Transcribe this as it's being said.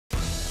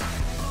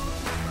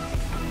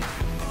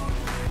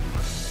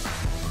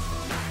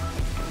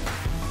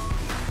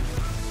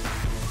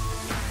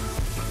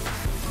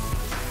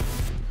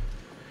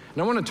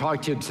And I want to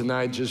talk to you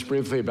tonight just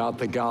briefly about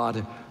the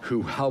God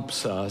who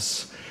helps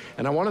us.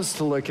 And I want us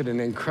to look at an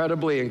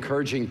incredibly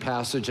encouraging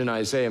passage in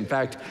Isaiah. In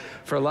fact,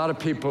 for a lot of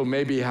people who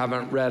maybe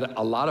haven't read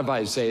a lot of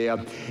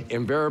Isaiah,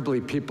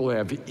 invariably people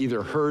have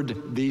either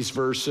heard these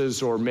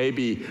verses or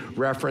maybe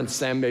referenced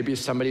them. Maybe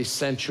somebody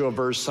sent you a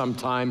verse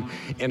sometime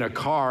in a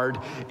card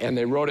and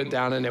they wrote it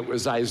down and it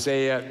was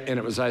Isaiah, and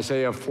it was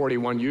Isaiah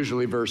 41,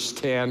 usually verse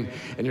 10.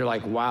 And you're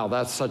like, wow,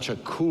 that's such a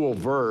cool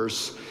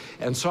verse.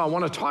 And so I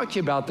want to talk to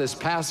you about this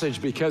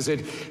passage because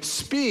it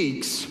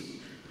speaks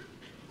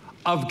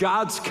of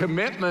God's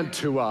commitment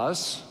to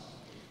us,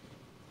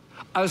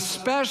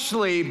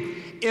 especially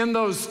in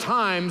those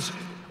times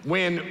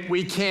when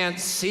we can't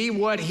see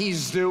what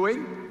he's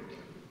doing.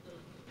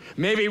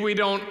 Maybe we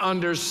don't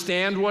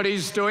understand what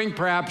he's doing.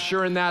 Perhaps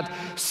you're in that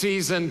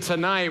season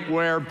tonight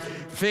where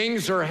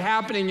things are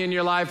happening in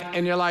your life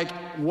and you're like,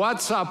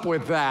 what's up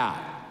with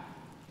that?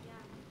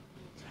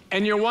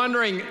 And you're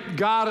wondering,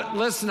 God,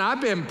 listen, I've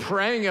been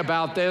praying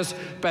about this,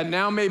 but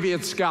now maybe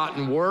it's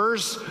gotten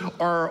worse,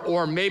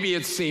 or maybe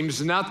it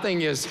seems nothing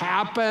has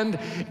happened,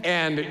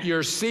 and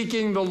you're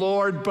seeking the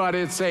Lord, but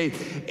it's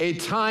a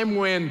time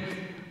when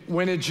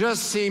it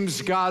just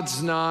seems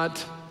God's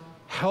not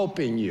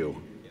helping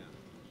you.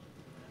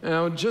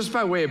 Now, just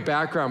by way of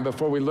background,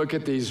 before we look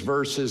at these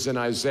verses in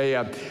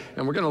Isaiah,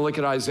 and we're going to look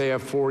at Isaiah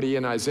 40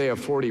 and Isaiah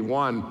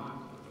 41,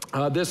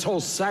 this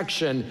whole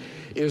section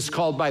is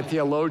called by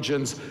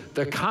theologians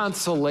the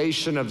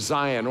consolation of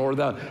Zion, or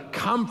the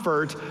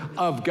comfort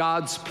of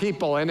God's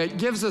people. And it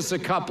gives us a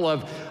couple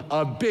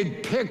of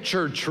big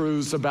picture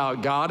truths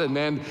about God, and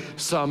then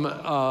some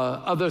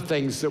other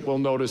things that we'll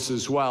notice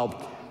as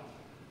well.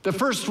 The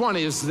first one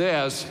is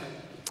this,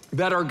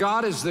 that our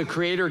God is the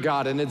creator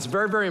God. And it's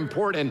very, very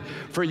important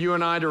for you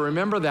and I to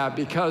remember that,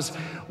 because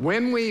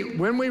when we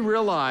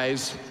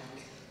realize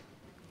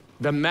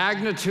the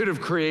magnitude of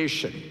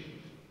creation,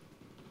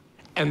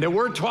 and that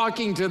we're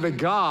talking to the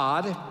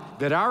God,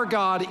 that our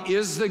God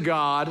is the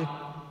God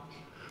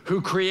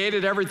who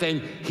created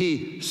everything.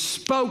 He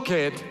spoke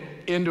it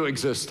into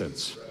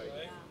existence.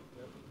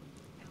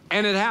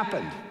 And it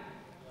happened.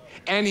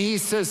 And he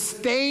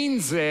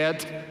sustains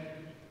it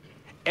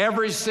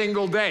every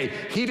single day.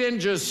 He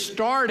didn't just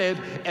start it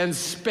and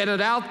spin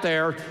it out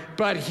there,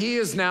 but he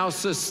is now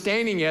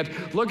sustaining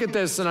it. Look at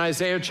this in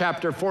Isaiah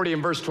chapter 40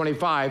 and verse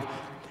 25.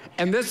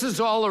 And this is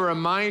all a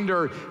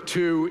reminder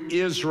to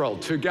Israel,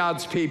 to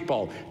God's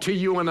people, to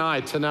you and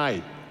I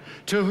tonight.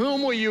 To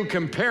whom will you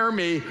compare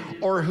me,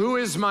 or who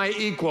is my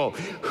equal?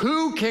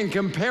 Who can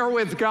compare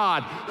with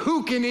God?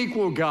 Who can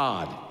equal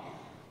God?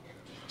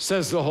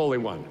 Says the Holy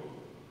One.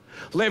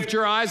 Lift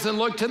your eyes and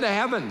look to the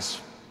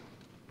heavens.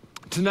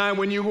 Tonight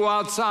when you go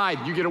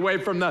outside, you get away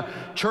from the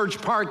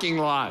church parking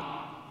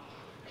lot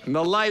and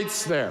the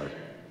lights there.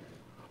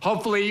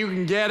 Hopefully you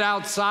can get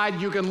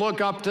outside, you can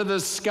look up to the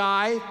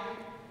sky,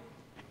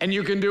 and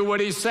you can do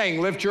what he's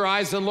saying. Lift your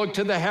eyes and look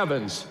to the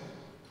heavens.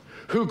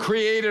 Who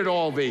created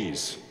all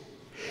these?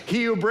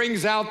 He who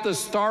brings out the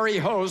starry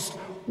host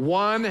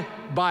one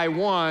by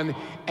one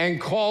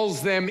and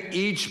calls them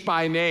each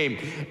by name.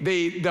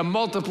 The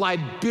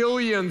multiplied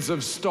billions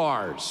of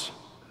stars.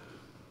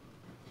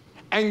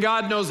 And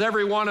God knows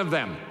every one of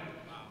them.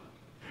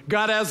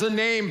 God has a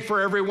name for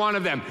every one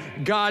of them.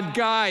 God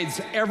guides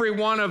every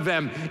one of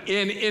them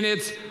in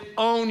its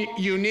own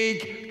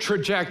unique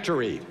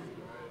trajectory.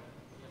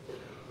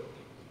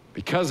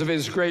 Because of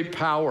his great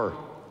power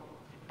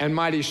and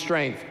mighty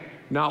strength,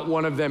 not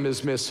one of them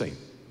is missing.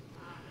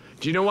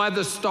 Do you know why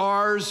the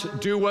stars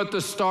do what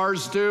the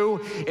stars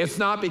do? It's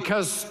not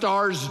because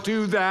stars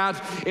do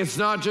that. It's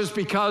not just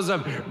because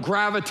of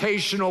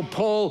gravitational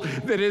pull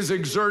that is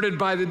exerted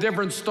by the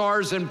different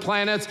stars and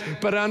planets,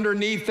 but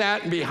underneath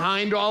that and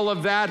behind all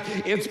of that,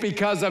 it's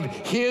because of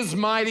his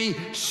mighty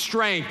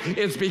strength.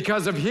 It's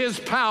because of his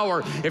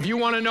power. If you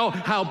want to know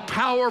how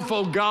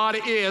powerful God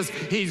is,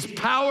 he's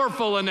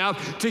powerful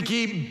enough to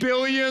keep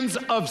billions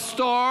of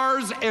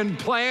stars and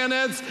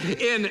planets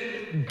in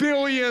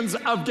billions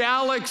of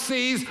galaxies,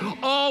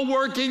 all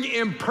working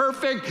in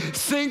perfect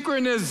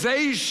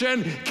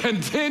synchronization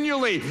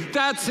continually.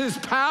 That's his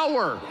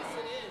power.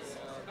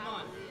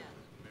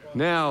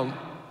 Now,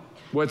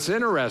 what's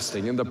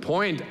interesting, and the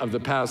point of the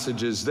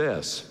passage is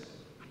this: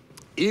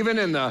 even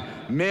in the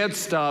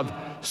midst of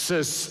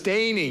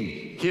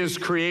sustaining his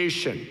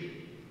creation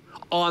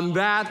on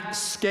that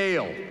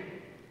scale,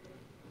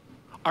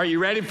 are you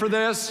ready for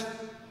this?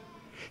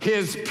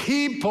 His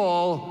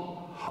people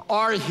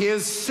are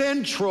his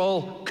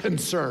central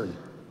concern.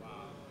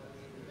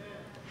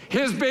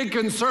 His big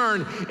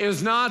concern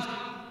is not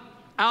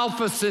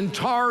Alpha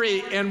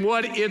Centauri and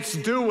what it's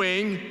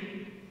doing.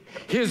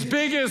 His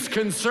biggest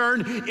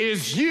concern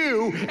is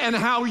you and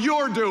how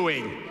you're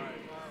doing.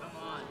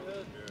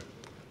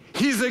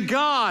 He's a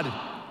God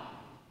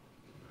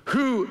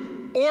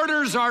who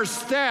orders our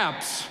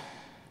steps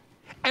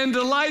and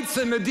delights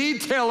in the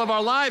detail of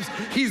our lives.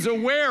 He's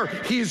aware,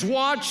 he's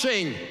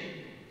watching.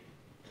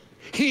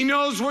 He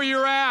knows where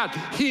you're at.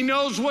 He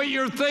knows what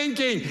you're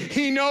thinking.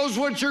 He knows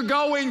what you're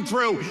going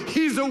through.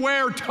 He's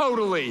aware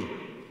totally.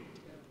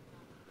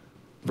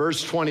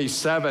 Verse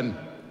 27,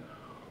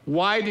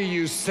 why do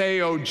you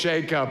say, O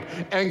Jacob,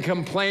 and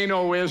complain,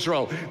 O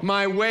Israel?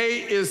 My way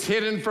is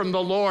hidden from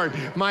the Lord.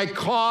 My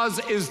cause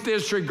is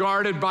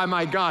disregarded by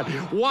my God.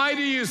 Why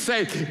do you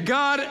say,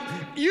 God,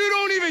 you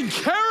don't even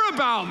care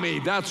about me?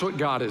 That's what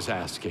God is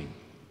asking.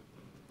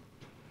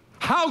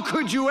 How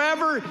could you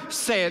ever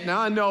say it?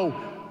 Now, I know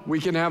we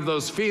can have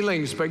those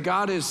feelings, but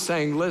God is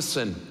saying,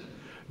 listen,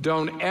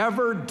 don't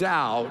ever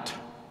doubt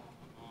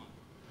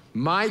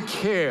my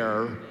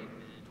care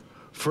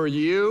for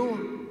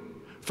you,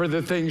 for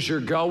the things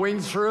you're going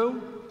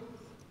through,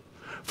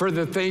 for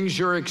the things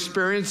you're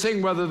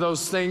experiencing, whether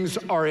those things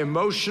are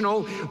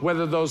emotional,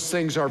 whether those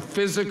things are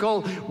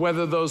physical,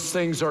 whether those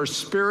things are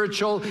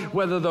spiritual,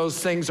 whether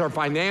those things are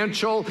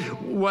financial,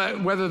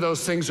 whether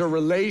those things are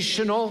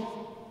relational.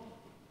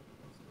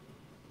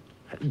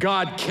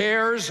 God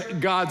cares,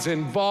 God's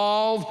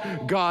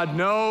involved, God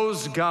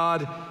knows,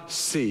 God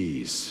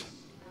sees.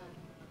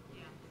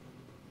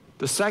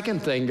 The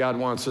second thing God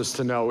wants us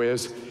to know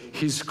is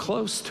He's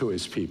close to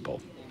His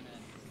people.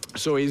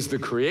 So He's the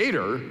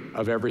creator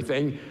of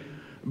everything,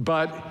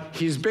 but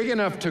He's big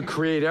enough to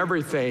create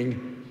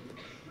everything,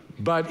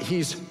 but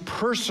He's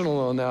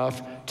personal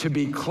enough to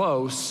be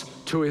close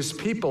to His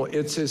people.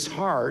 It's His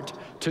heart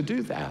to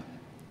do that.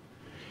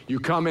 You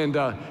come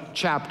into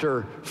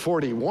chapter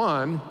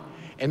 41,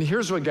 and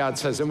here's what God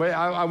says. And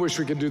I wish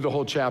we could do the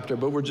whole chapter,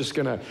 but we're just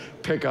going to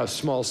pick a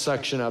small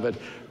section of it.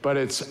 But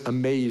it's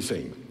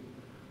amazing.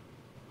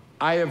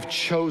 I have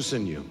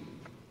chosen you.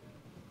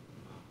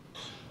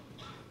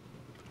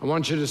 I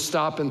want you to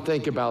stop and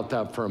think about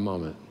that for a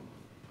moment.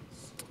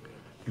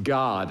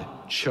 God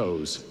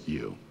chose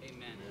you.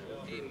 Amen.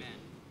 Amen.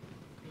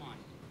 Come on.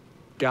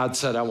 God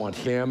said, I want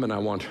him and I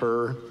want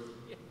her.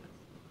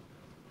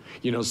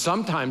 You know,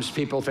 sometimes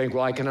people think,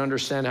 well, I can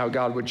understand how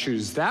God would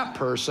choose that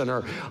person,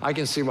 or I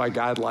can see why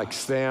God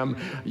likes them.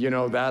 You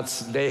know,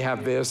 they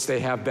have this, they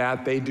have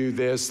that, they do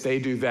this, they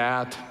do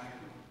that.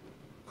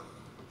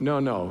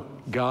 No,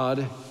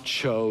 God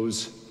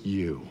chose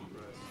you.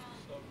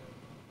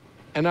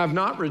 And I've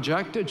not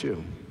rejected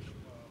you.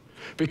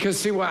 Because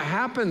see, what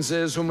happens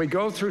is when we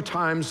go through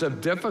times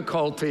of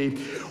difficulty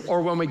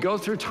or when we go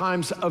through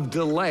times of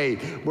delay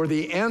where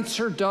the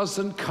answer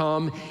doesn't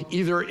come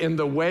either in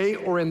the way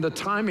or in the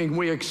timing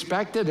we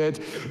expected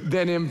it,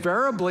 then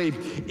invariably,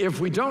 if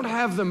we don't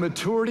have the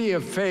maturity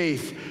of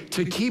faith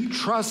to keep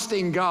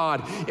trusting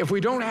God, if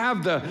we don't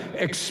have the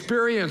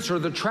experience or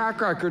the track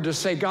record to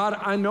say, God,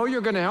 I know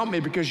you're going to help me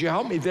because you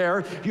helped me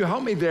there, you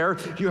helped me there,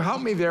 you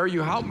helped me there,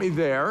 you helped me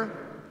there.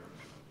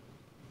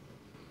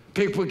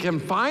 People can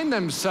find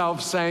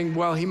themselves saying,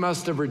 well, he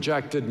must have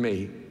rejected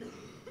me.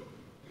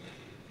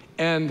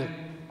 And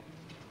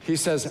he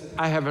says,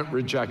 I haven't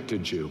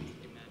rejected you.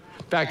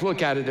 In fact,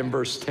 look at it in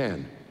verse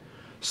 10.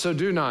 So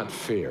do not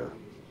fear.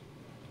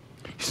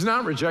 He's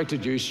not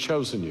rejected you, he's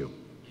chosen you.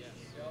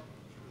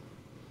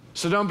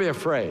 So don't be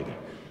afraid,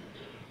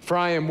 for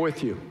I am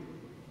with you.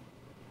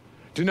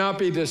 Do not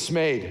be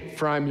dismayed,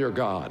 for I'm your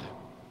God.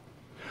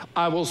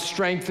 I will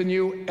strengthen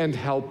you and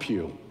help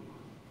you.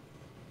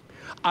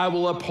 I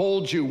will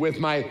uphold you with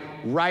my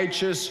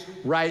righteous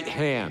right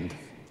hand.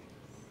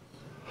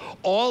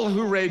 All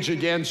who rage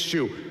against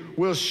you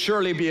will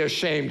surely be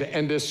ashamed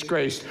and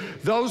disgraced.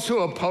 Those who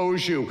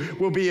oppose you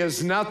will be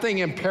as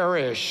nothing and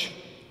perish.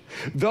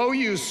 Though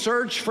you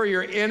search for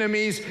your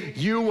enemies,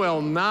 you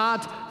will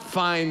not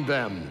find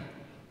them.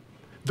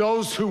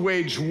 Those who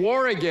wage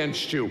war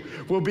against you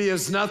will be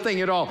as nothing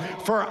at all.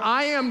 For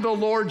I am the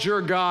Lord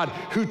your God,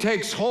 who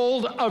takes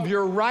hold of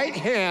your right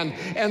hand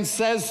and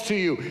says to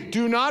you,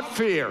 do not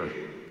fear.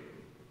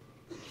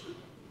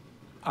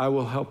 I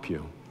will help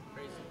you.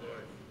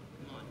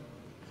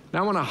 Now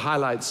I want to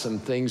highlight some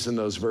things in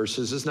those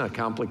verses. It's not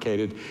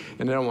complicated,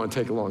 and I don't want to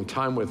take a long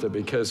time with it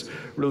because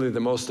really the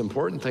most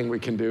important thing we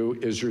can do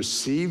is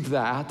receive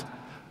that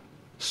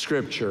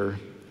scripture,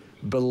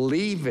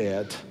 believe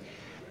it,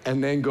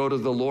 and then go to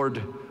the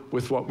Lord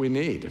with what we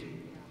need.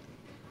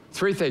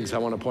 Three things I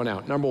want to point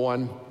out. Number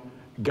one,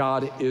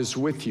 God is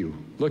with you.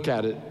 Look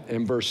at it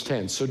in verse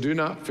 10. So do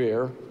not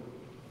fear.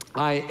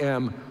 I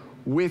am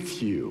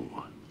with you.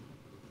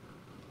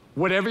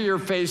 Whatever you're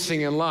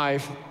facing in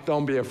life,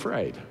 don't be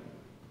afraid.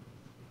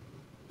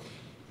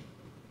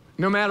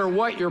 No matter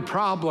what your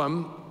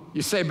problem,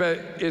 you say, but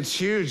it's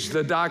huge.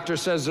 The doctor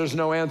says there's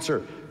no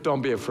answer.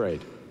 Don't be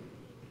afraid.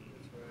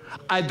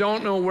 I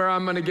don't know where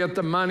I'm going to get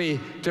the money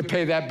to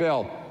pay that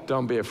bill.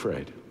 Don't be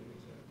afraid.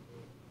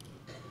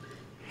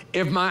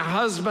 If my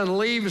husband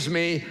leaves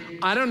me,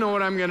 I don't know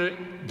what I'm going to,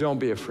 don't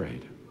be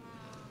afraid.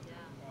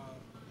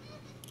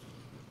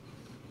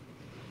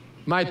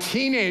 My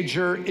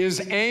teenager is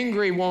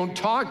angry, won't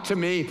talk to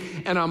me,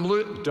 and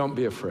don't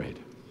be afraid.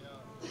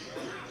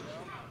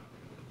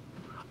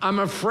 I'm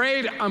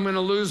afraid I'm going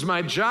to lose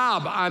my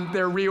job.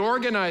 They're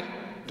reorganized.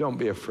 Don't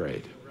be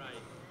afraid.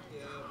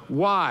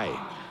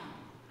 Why?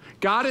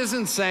 God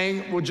isn't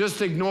saying, well,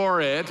 just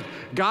ignore it.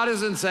 God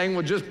isn't saying,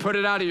 well, just put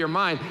it out of your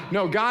mind.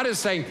 No, God is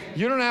saying,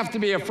 you don't have to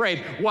be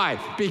afraid. Why?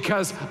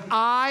 Because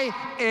I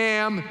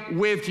am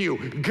with you.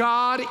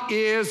 God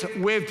is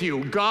with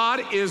you.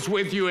 God is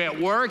with you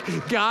at work.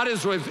 God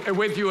is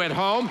with you at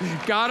home.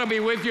 God will be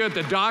with you at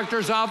the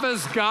doctor's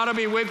office. God will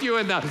be with you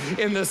in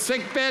the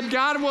sick bed.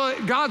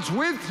 God's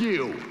with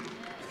you.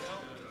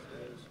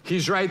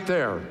 He's right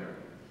there.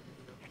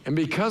 And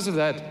because of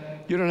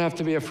that, you don't have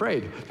to be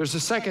afraid. There's a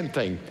second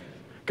thing.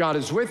 God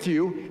is with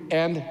you,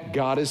 and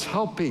God is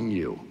helping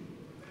you.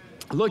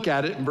 Look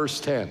at it in verse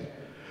 10.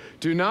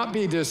 Do not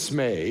be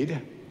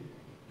dismayed.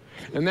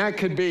 And that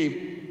could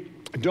be,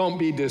 don't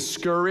be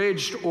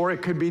discouraged, or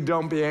it could be,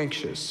 don't be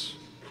anxious.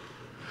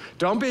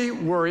 Don't be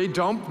worried.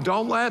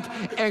 Don't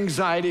let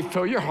anxiety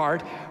fill your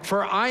heart.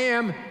 For I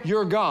am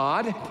your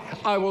God.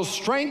 I will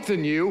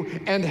strengthen you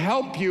and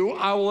help you.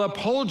 I will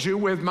uphold you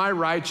with my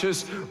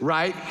righteous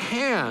right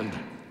hand.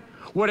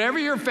 Whatever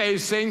you're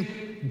facing,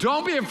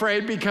 don't be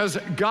afraid, because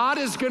God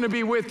is going to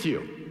be with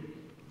you.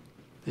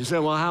 You say,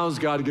 well, how is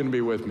God going to be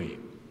with me?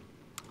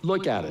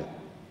 Look at it.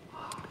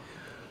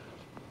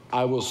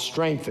 I will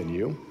strengthen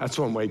you. That's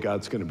one way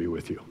God's going to be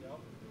with you.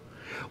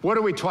 What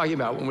are we talking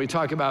about when we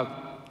talk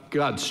about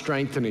God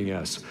strengthening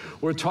us?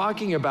 We're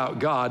talking about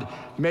God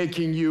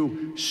making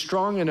you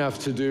strong enough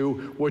to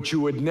do what you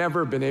would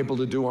never have been able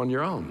to do on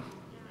your own.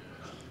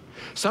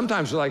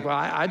 Sometimes we're like, well,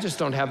 I just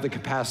don't have the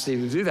capacity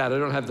to do that. I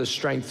don't have the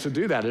strength to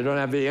do that. I don't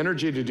have the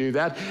energy to do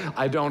that.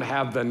 I don't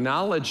have the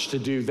knowledge to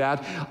do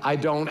that. I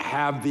don't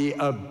have the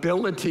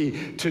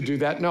ability to do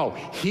that. No,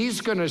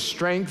 He's going to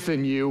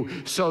strengthen you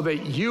so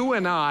that you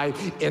and I,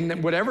 in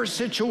whatever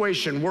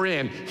situation we're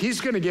in, He's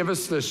going to give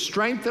us the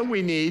strength that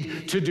we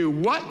need to do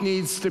what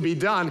needs to be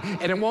done.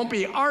 And it won't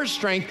be our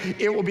strength,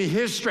 it will be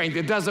His strength.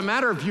 It doesn't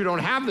matter if you don't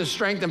have the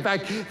strength. In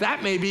fact,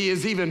 that maybe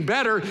is even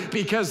better,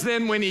 because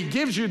then when He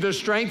gives you the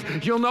strength,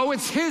 you'll know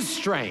it's His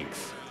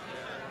strength.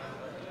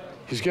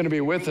 He's going to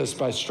be with us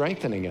by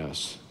strengthening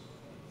us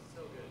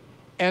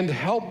and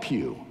help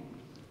you.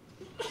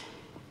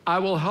 I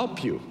will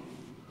help you.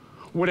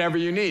 Whatever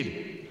you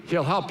need,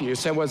 He'll help you. You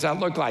say, what does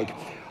that look like?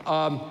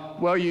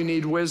 Well, you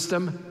need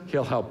wisdom,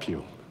 He'll help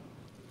you.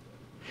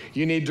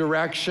 You need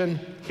direction,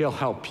 He'll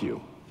help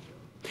you.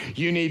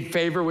 You need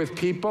favor with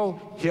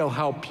people, He'll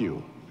help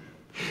you.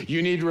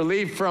 You need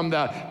relief from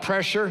the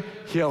pressure,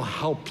 He'll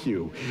help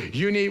you.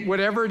 You need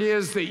whatever it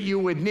is that you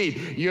would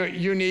need.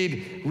 You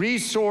need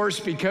resource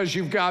because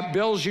you've got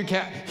bills you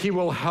can't, He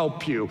will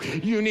help you.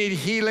 You need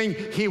healing,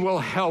 He will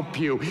help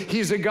you.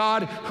 He's a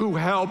God who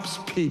helps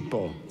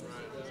people.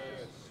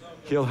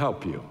 He'll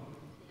help you.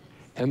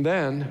 And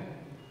then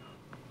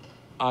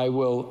I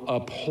will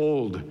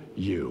uphold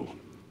you.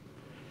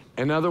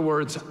 In other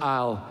words,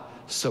 I'll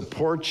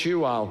support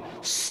you, I'll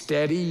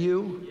steady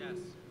you.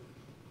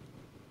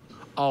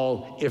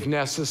 I'll, if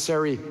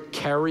necessary,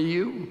 carry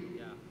you.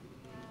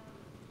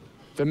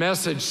 The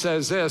Message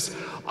says this: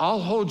 I'll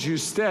hold you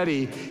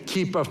steady,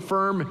 keep a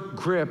firm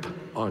grip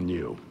on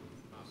you.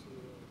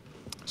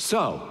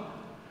 So,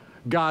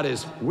 God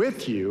is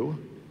with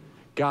you,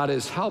 God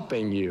is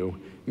helping you.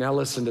 Now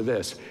listen to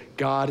this: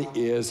 God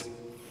is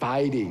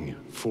fighting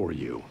for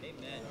you.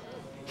 Amen.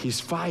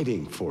 He's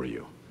fighting for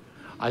you.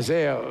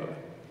 Isaiah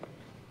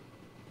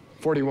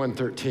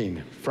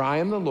 41:13, for I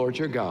am the Lord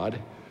your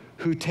God,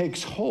 who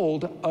takes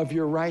hold of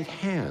your right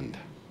hand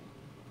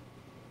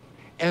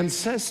and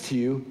says to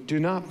you, do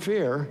not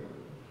fear,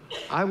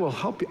 I will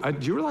help you.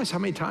 Do you realize how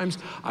many times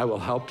I will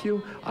help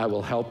you, I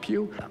will help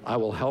you, I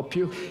will help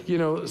you? You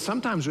know,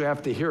 sometimes we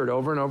have to hear it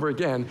over and over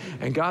again,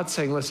 and God's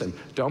saying, listen,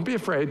 don't be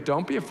afraid,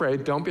 don't be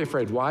afraid, don't be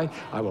afraid. Why?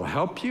 I will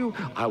help you,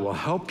 I will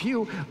help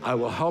you, I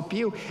will help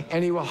you,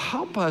 and He will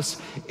help us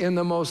in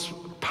the most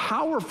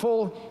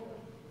powerful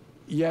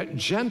yet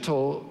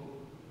gentle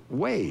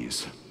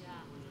ways.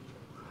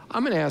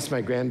 I'm going to ask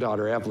my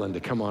granddaughter, Evelyn, to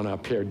come on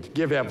up here.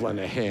 Give Evelyn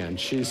a hand.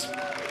 She's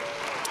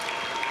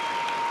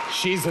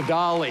a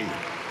dolly.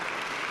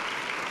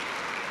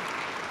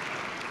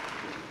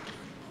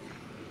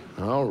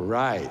 All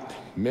right,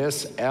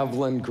 Miss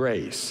Evelyn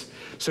Grace.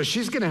 So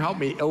she's going to help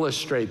me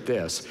illustrate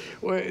this.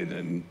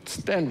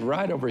 Stand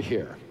right over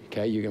here,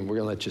 okay? We're going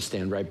to let you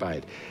stand right by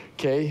it,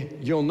 okay?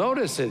 You'll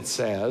notice it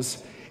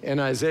says in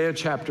Isaiah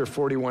chapter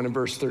 41 and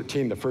verse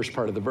 13, the first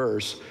part of the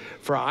verse,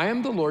 for I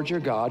am the Lord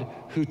your God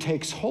who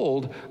takes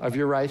hold of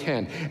your right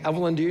hand.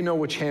 Evelyn, do you know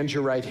which hand's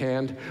your right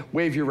hand?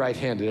 Wave your right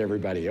hand at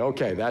everybody.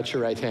 Okay, that's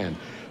your right hand.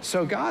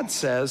 So God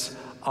says,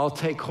 I'll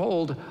take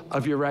hold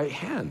of your right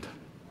hand.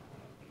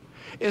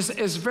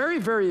 It's very,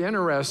 very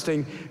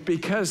interesting,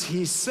 because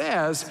He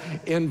says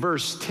in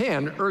verse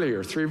 10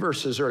 earlier, 3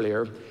 verses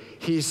earlier,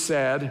 He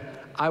said,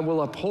 I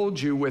will uphold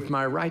you with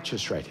my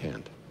righteous right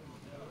hand.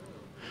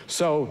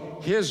 So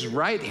His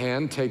right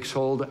hand takes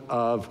hold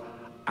of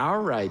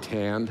our right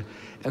hand,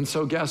 and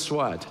so guess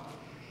what?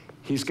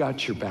 He's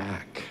got your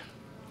back.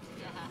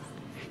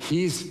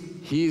 He's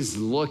He's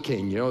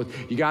looking. You know,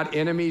 you got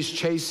enemies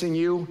chasing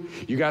you.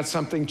 You got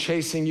something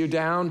chasing you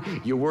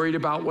down. You're worried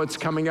about what's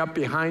coming up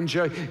behind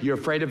you. You're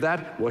afraid of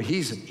that. Well,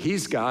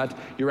 he's got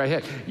you right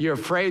here. You're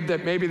afraid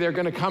that maybe they're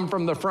going to come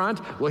from the front.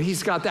 Well,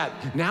 he's got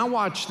that. Now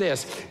watch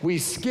this. We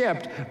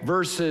skipped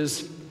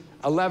verses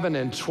 11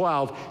 and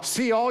 12.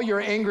 See all your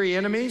angry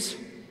enemies?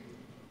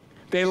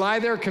 They lie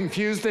there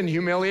confused and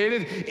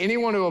humiliated.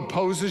 Anyone who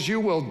opposes you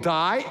will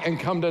die and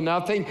come to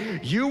nothing.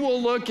 You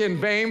will look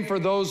in vain for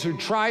those who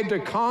tried to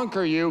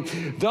conquer you.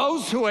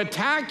 Those who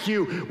attack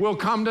you will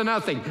come to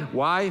nothing.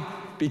 Why?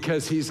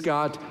 Because he's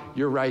got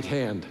your right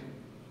hand.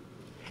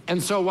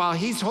 And so while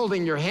he's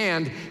holding your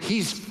hand,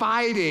 he's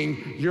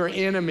fighting your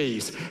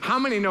enemies. How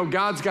many know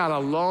God's got a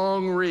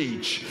long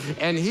reach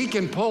and he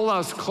can pull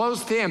us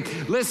close to him?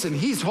 Listen,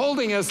 he's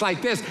holding us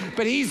like this,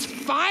 but he's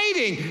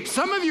fighting.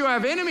 Some of you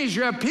have enemies.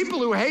 You have people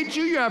who hate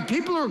you. You have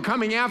people who are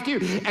coming after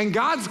you, and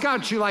God's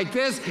got you like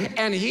this,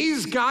 and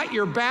he's got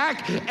your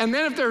back. And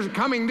then if they're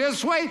coming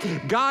this way,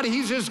 God,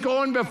 he's just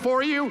going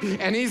before you,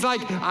 and he's like,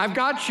 I've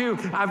got you,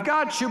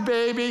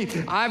 baby.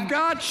 I've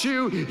got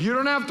you. You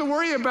don't have to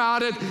worry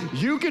about it.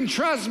 You can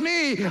trust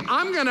me.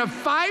 I'm going to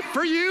fight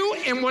for you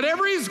in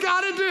whatever he's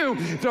got to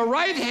do. The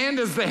right hand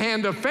is the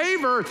hand of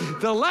favor.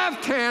 The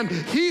left hand,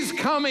 he's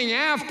coming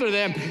after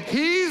them.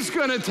 He's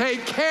going to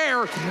take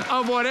care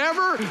of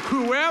whatever,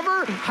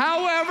 whoever,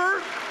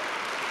 however.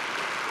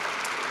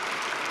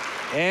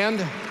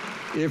 And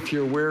if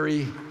you're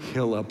weary,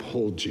 he'll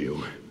uphold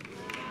you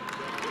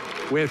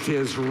with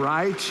his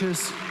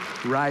righteous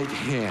right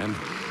hand.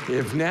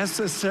 If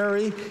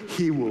necessary,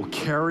 he will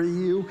carry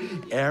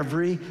you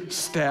every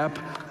step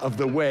of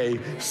the way,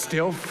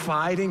 still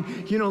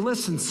fighting. You know,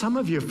 listen, some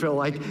of you feel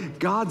like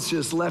God's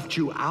just left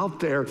you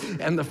out there,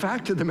 and the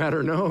fact of the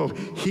matter, no,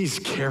 he's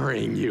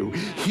carrying you.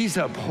 He's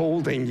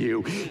upholding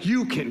you.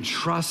 You can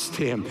trust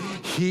him.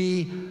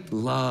 He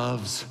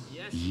loves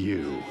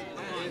you.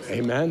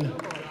 Amen?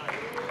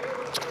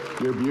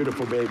 You're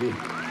beautiful, baby.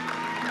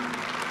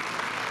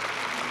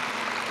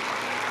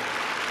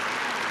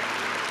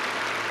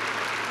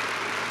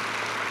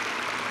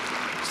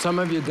 Some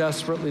of you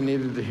desperately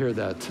needed to hear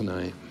that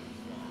tonight.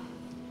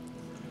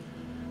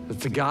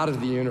 That the God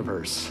of the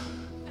universe,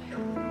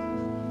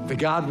 the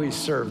God we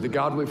serve, the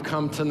God we've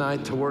come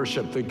tonight to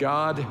worship, the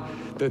God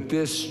that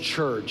this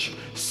church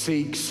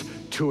seeks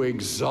to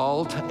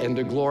exalt and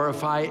to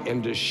glorify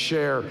and to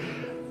share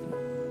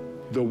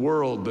the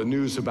world the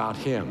news about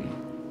him,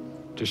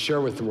 to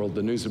share with the world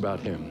the news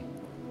about him.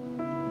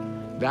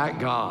 That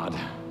God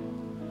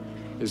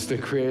is the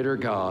creator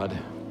God.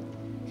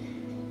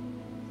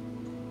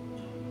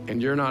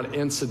 And you're not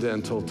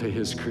incidental to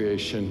his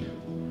creation.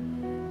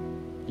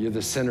 You're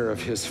the center of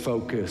his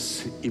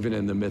focus, even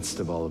in the midst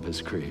of all of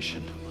his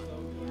creation.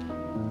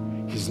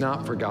 He's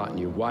not forgotten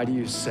you. Why do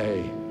you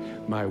say,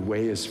 my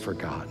way is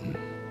forgotten,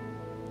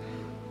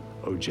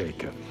 O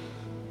Jacob?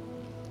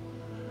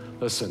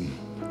 Listen,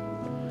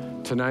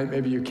 tonight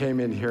maybe you came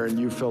in here and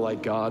you feel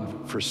like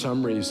God, for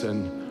some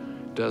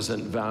reason,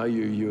 doesn't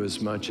value you as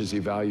much as he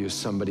values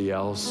somebody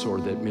else, or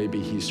that maybe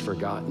he's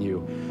forgotten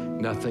you.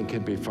 Nothing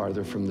could be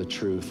farther from the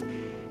truth.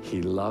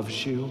 He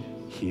loves you.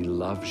 He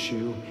loves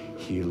you.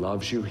 He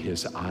loves you.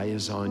 His eye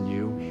is on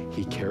you.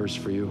 He cares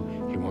for you.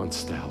 He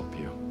wants to help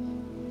you.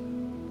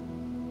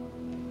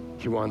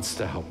 He wants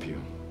to help you.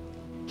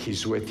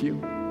 He's with you.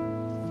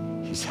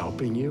 He's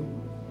helping you.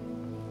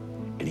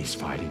 And he's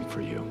fighting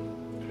for you.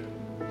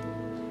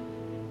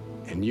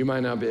 And you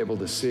might not be able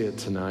to see it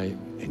tonight,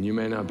 and you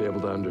may not be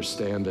able to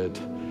understand it,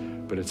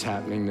 but it's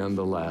happening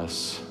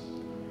nonetheless.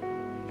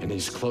 And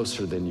he's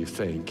closer than you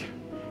think,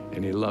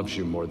 and he loves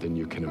you more than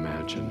you can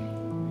imagine.